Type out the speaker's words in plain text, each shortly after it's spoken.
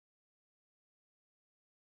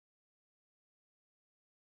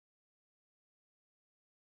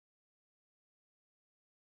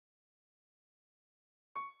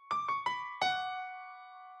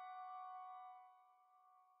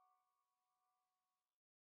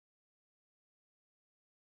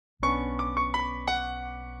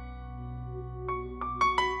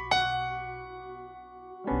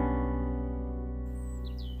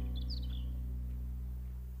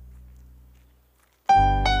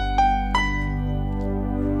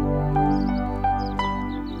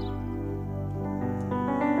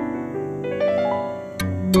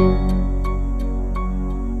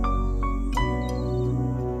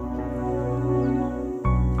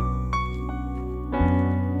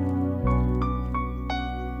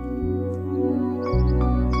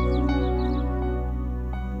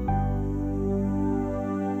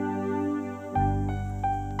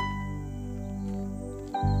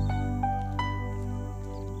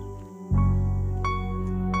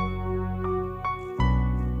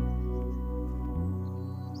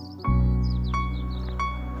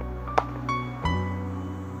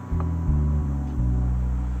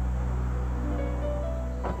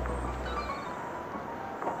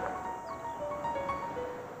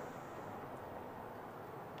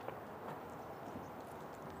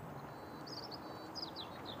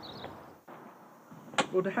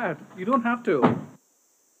Oh, Dad, you don't have to.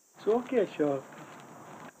 It's okay, sure.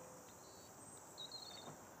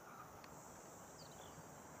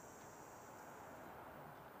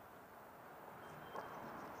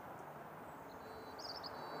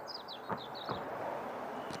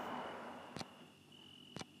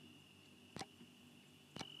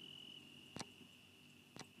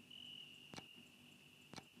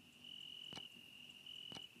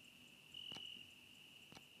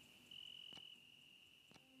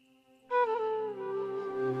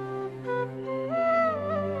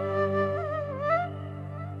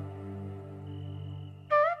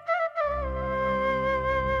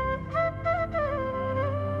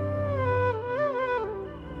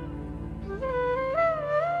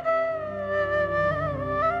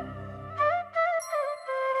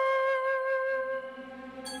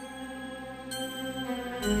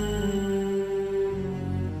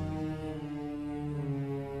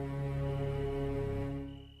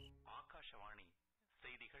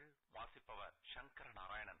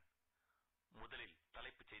 முதலில்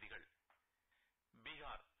தலைப்புச் செய்திகள்.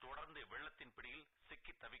 பீகார் தொடர்ந்து வெள்ளத்தின் பிடியில்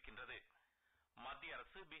சிக்கி தவிக்கின்றது. மத்திய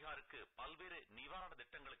அரசு பீகாருக்கு பல்வேறு நிவாரண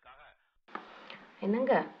திட்டங்களுக்காக.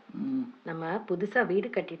 என்னங்க, நம்ம புதுசா வீடு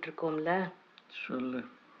கட்டிட்டு இருக்கோம்ல, சொல்லு.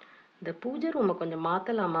 இந்த பூஜை ரூமை கொஞ்சம்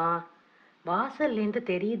மாத்தலாமா? வாசல்ல இருந்து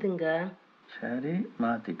தெரியுதுங்க. சரி,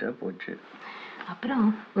 மாத்திட்டா போச்சு. அப்புறம்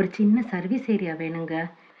ஒரு சின்ன சர்வீஸ் ஏரியா வேணுங்க.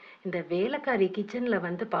 இந்த வேலைக்காரி கிச்சன்ல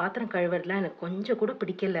வந்து பாத்திரம் கழுவுறதுலாம் எனக்கு கொஞ்சம் கூட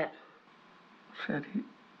பிடிக்கல. சரி,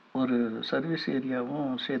 ஒரு சர்வீஸ்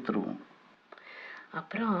ஏரியாவும் சேர்த்துருவோம்.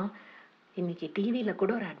 அப்புறம் இன்னைக்கு டிவியில்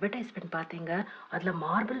கூட ஒரு அட்வர்டைஸ்மெண்ட் பார்த்தீங்க. அதில்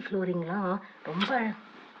மார்பிள் ஃப்ளோரிங்லாம் ரொம்ப.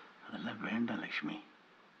 அதெல்லாம் வேண்டாம் லக்ஷ்மி,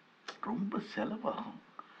 ரொம்ப செலவாகும்.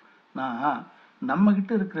 நான்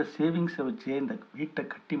நம்மக்கிட்ட இருக்கிற சேவிங்ஸை வச்சே இந்த வீட்டை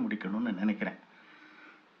கட்டி முடிக்கணும்னு நினைக்கிறேன்.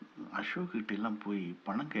 அசோக் கிட்ட எல்லாம் போய்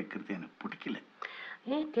பணம் கேட்கறது எனக்கு பிடிக்கல.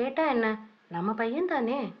 கேட்டா என்ன, நம்ம பையன்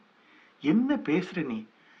தானே. என்ன பேசுற நீ?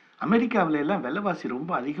 அமெரிக்காவில எல்லாம் விலைவாசி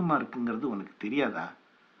ரொம்ப அதிகமாக இருக்குங்கிறது உனக்கு தெரியாதா?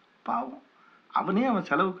 பாவம், அவனே அவன்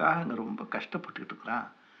செலவுக்காக அங்கே ரொம்ப கஷ்டப்பட்டுக்கிட்டு இருக்கிறான்.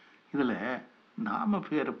 இதில் நாம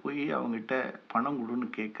பேரை போய் அவங்ககிட்ட பணம் கொடுன்னு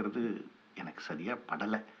கேட்கறது எனக்கு சரியா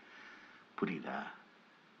படலை. புரியுதா?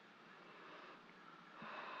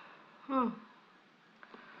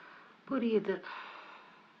 புரியுது.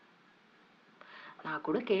 நான்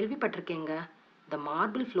கூட கேள்விப்பட்டிருக்கேங்க, இந்த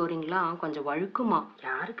மார்பிள் ஃப்ளோரிங்லாம் கொஞ்சம் வழுக்குமா.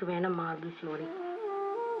 யாருக்கு வேணும் marble flooring?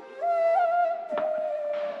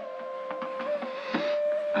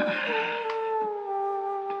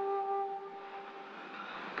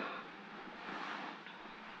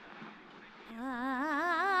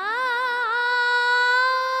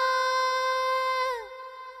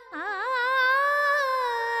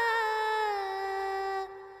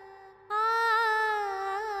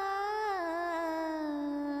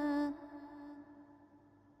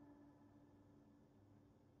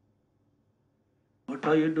 What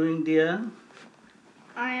are you doing, dear?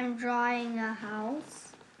 I am drawing a house.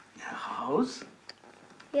 A house?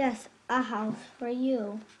 Yes, a house for you.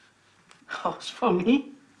 House for me?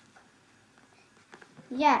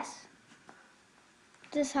 Yes.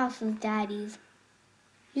 This house is Daddy's.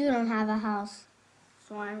 You don't have a house,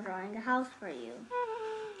 so I'm drawing a house for you.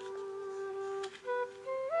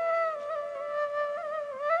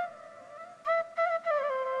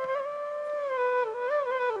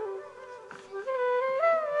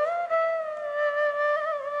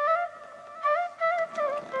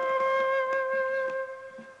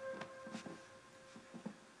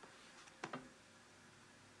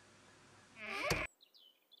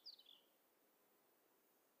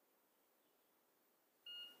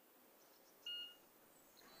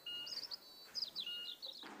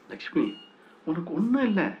 Lakshmi, உனக்கு ஒன்றும்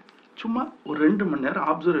இல்லை, சும்மா ஒரு 2 மணி நேரம்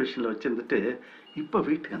ஆப்சர்வேஷனில் வச்சுருந்துட்டு இப்போ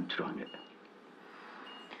வீட்டுக்கு அனுப்பிச்சிடுவாங்க.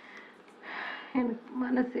 எனக்கு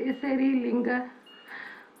மனசே சரியில்லைங்க,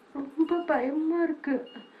 ரொம்ப பயமா இருக்கு.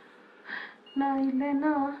 நான்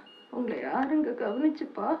இல்லைன்னா உங்களை யாருங்க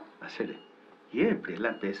கவனிச்சுப்பா? சரி, ஏன் இப்படி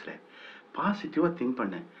எல்லாம் பேசுற? பாசிட்டிவாக திங்க்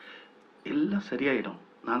பண்ண, எல்லாம் சரியாயிடும்.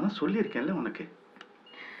 நான் தான் சொல்லியிருக்கேன்ல உனக்கு.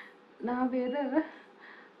 நான் வேற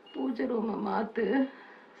பூஜை ரூமை மாத்து,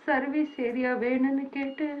 சர்வீஸ் ஏரியா வேணும்னு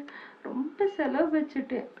கேட்டு ரொம்ப செலவு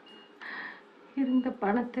வச்சுட்டேன். இருந்த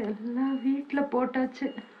பணத்தை எல்லாம் வீட்டில் போட்டாச்சு.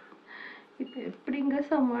 இப்போ எப்படிங்க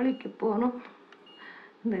சமாளிக்க போனோம்?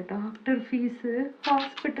 இந்த டாக்டர் ஃபீஸு,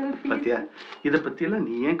 ஹாஸ்பிட்டல் ஃபீஸ். பத்தியா, இதை பற்றியெல்லாம்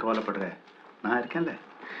நீ ஏன் கவலைப்படுற? நான் இருக்கேன்ல,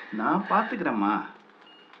 நான் பார்த்துக்கிறேம்மா.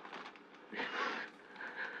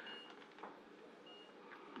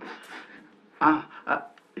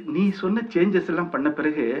 நீ சொன்ன சேஞ்சஸ் எல்லாம் பண்ண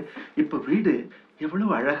பிறகு இப்ப வீடு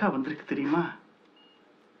எவ்வளவு அழகா வந்திருக்கு தெரியுமா?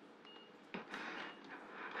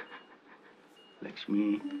 லக்ஷ்மி, லக்ஷ்மி,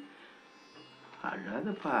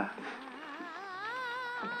 அழாதப்பா.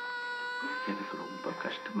 எனக்கு ரொம்ப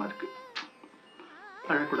கஷ்டமா இருக்கு.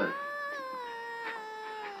 அழக்கூடாது.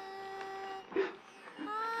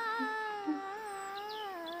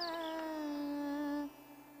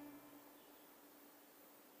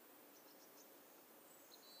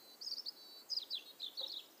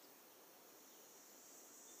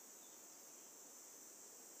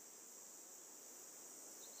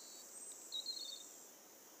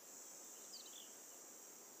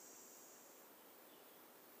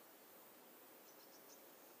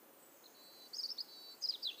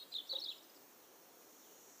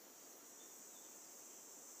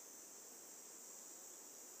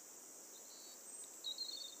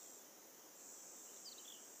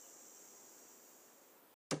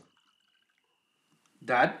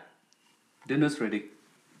 Dad, dinner's ready.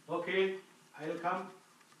 Okay, I'll come.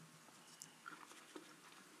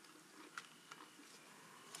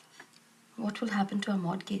 What will happen to our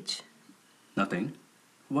mortgage? Nothing.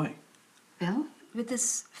 Why? Well, with this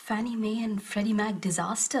Fannie Mae and Freddie Mac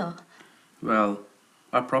disaster. Well,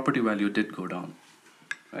 our property value did go down.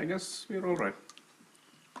 I guess we're all right.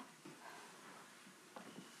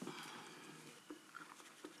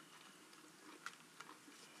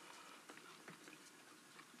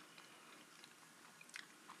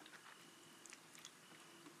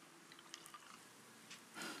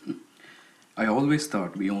 I always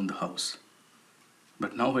thought we owned the house.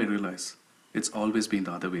 But now I realize it's always been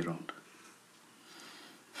the other way around.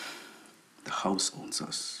 The house owns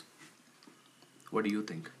us. What do you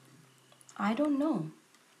think? I don't know.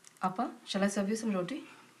 Appa, shall I serve you some roti?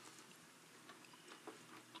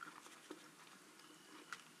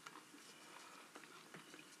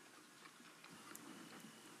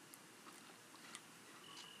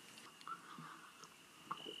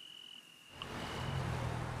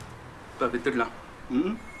 இப்போ வித்துடலாம்.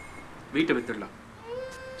 வீட்டை வித்துடலாம்.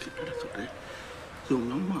 என்னடா சொல்ற? இது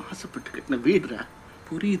உங்க அம்மா ஆசைப்பட்டு கட்டின வீடுடா.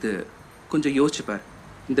 புரியுது. கொஞ்சம் யோசிச்சுப்பார்.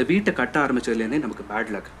 இந்த வீட்டை கட்ட ஆரம்பிச்சதுலேருந்தே நமக்கு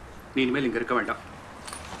பேட் லக். நீ இனிமேல் இங்கே இருக்க வேண்டாம்.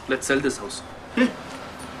 Let's sell this house.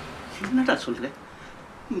 என்னடா சொல்ற?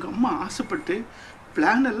 உங்க அம்மா ஆசைப்பட்டு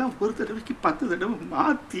பிளான் எல்லாம் ஒரு தடவைக்கு 10 தடவை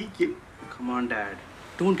மாத்தி. Come on, Dad.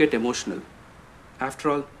 Don't get emotional. After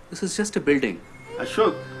all, this is just a building.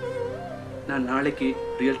 Ashok, நான் நாளைக்கு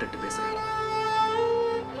ரியல்டர்ட்ட பேசுகிறேன்.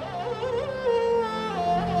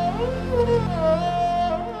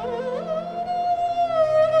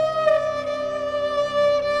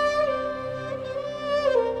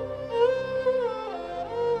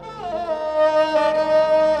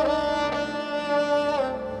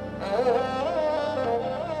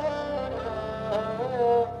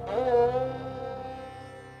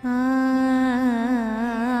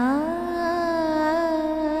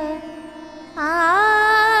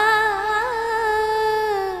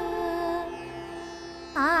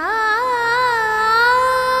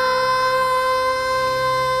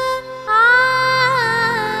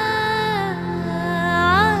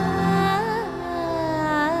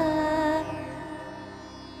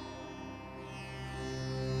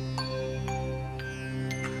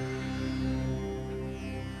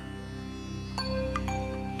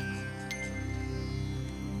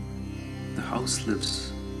 The house lives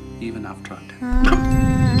even after our death.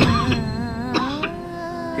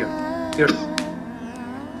 Here.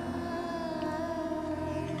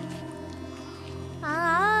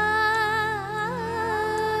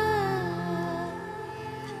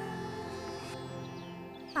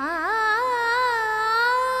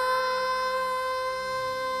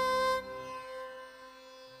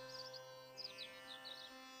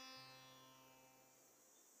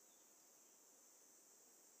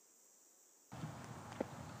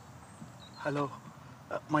 hello.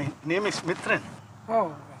 My name is Mithran.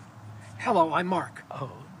 Oh, hello, I'm Mark.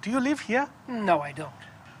 Oh, do you live here? No, I don't.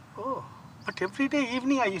 Oh, but every day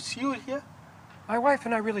evening I see you here. My wife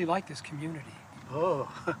and I really like this community. Oh,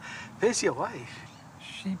 where's your wife?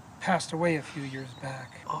 She passed away a few years back.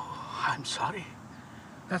 Oh, I'm sorry.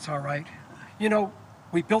 That's all right. You know,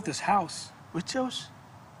 we built this house. Which house?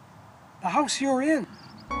 The house you're in.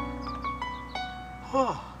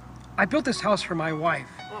 Oh, I built this house for my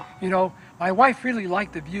wife. You know, my wife really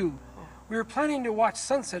liked the view. We were planning to watch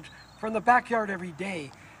sunset from the backyard every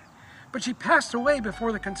day. But she passed away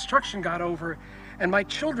before the construction got over, and my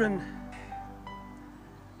children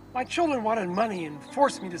wanted money and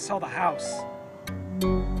forced me to sell the house.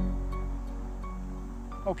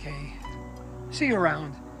 Okay. See you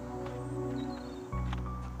around.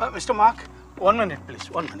 Mr. Mark, 1 minute, please.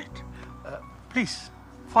 1 minute. Please,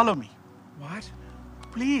 follow me. What?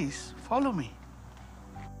 Please, follow me.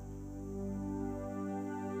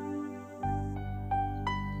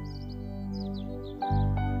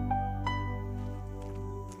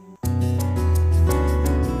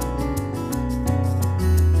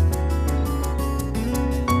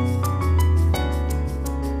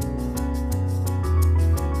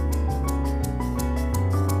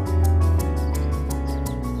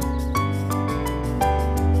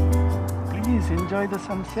 enjoy the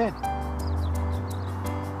sunset.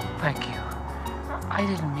 Thank you. I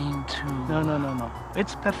didn't mean to. No.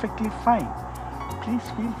 It's perfectly fine. Please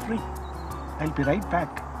feel free. I'll be right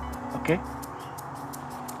back. Okay?